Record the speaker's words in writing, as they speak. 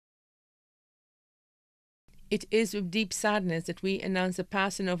It is with deep sadness that we announce the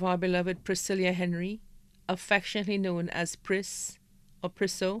passing of our beloved Priscillia Henry, affectionately known as Pris or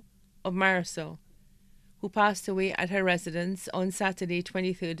Prisso of Marisol, who passed away at her residence on Saturday,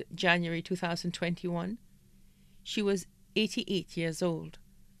 23rd January 2021. She was 88 years old.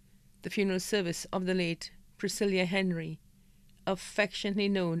 The funeral service of the late Priscillia Henry, affectionately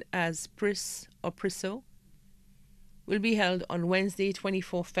known as Pris or Prisso, will be held on Wednesday,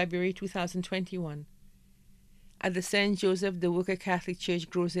 24 February 2021 at the St. Joseph the Worker Catholic Church,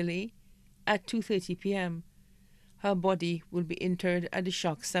 Grosley, at 2:30 p.m. Her body will be interred at the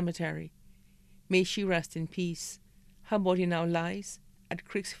Shock Cemetery. May she rest in peace. Her body now lies at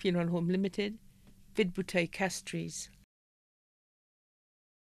Crick's Funeral Home Limited, Vidbouteille, Castries.